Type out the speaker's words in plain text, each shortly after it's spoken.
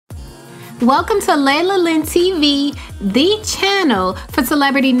Welcome to Layla Lynn TV, the channel for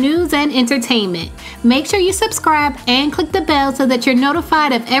celebrity news and entertainment. Make sure you subscribe and click the bell so that you're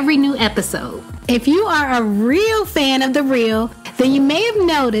notified of every new episode. If you are a real fan of The Real, then you may have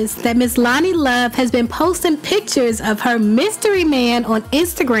noticed that Miss Loni Love has been posting pictures of her mystery man on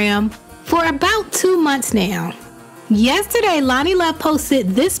Instagram for about 2 months now. Yesterday, Loni Love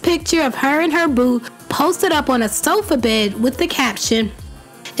posted this picture of her and her boo posted up on a sofa bed with the caption,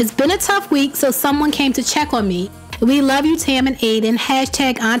 "It's been a tough week, so someone came to check on me. We love you, Tam and Aiden.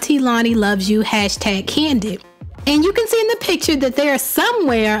 Hashtag Auntie Loni loves you. Hashtag Candid." And you can see in the picture that they are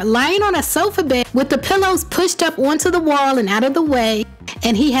somewhere lying on a sofa bed with the pillows pushed up onto the wall and out of the way.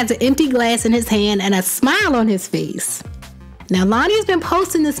 And he has an empty glass in his hand and a smile on his face. Now, Loni has been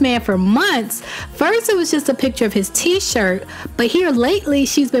posting this man for months. First, it was just a picture of his t-shirt, but here lately,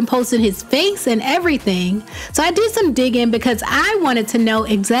 she's been posting his face and everything. So I did some digging because I wanted to know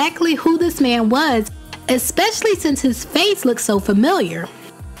exactly who this man was, especially since his face looks so familiar.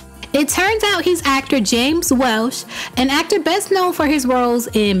 It turns out he's actor James Welsh, an actor best known for his roles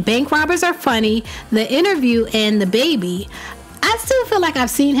in Bank Robbers Are Funny, The Interview, and The Baby. I still feel like I've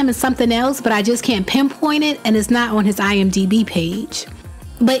seen him in something else, but I just can't pinpoint it, and it's not on his IMDb page.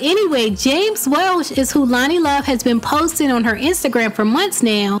 But anyway, James Welsh is who Loni Love has been posting on her Instagram for months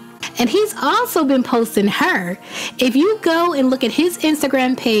now, and he's also been posting her. If you go and look at his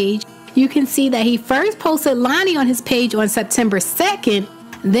Instagram page, you can see that he first posted Loni on his page on September 2nd,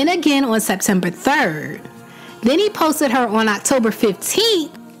 then again on September 3rd. Then he posted her on October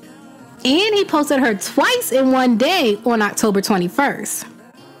 15th, and he posted her twice in one day on October 21st.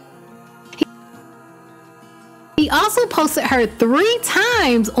 He also posted her 3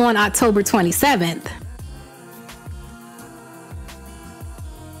 times on October 27th.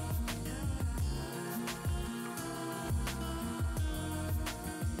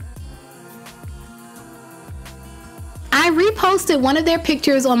 I reposted one of their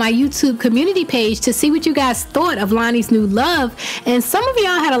pictures on my YouTube community page to see what you guys thought of Loni's new love, and some of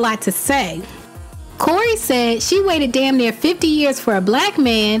y'all had a lot to say. Corey said she waited damn near 50 years for a black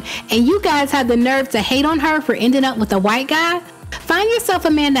man, and you guys have the nerve to hate on her for ending up with a white guy? Find yourself a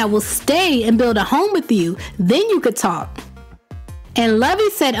man that will stay and build a home with you, then you could talk. And Lovey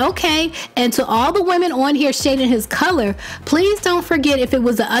said, okay, and to all the women on here shading his color, please don't forget if it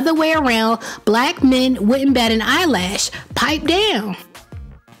was the other way around, black men wouldn't bat an eyelash. Pipe down.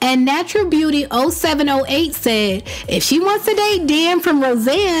 And Natural Beauty 0708 said, if she wants to date Dan from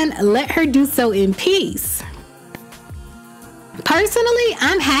Roseanne, let her do so in peace. Personally,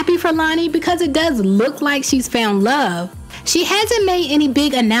 I'm happy for Loni because it does look like she's found love. She hasn't made any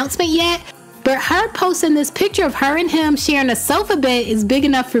big announcement yet, but her posting this picture of her and him sharing a sofa bed is big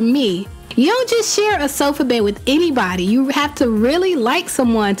enough for me. You don't just share a sofa bed with anybody. You have to really like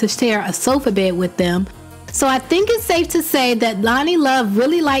someone to share a sofa bed with them. So I think it's safe to say that Loni Love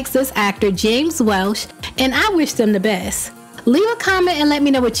really likes this actor, James Welsh, and I wish them the best. Leave a comment and let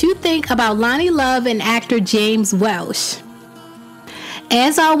me know what you think about Loni Love and actor James Welsh.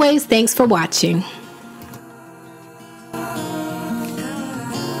 As always, thanks for watching.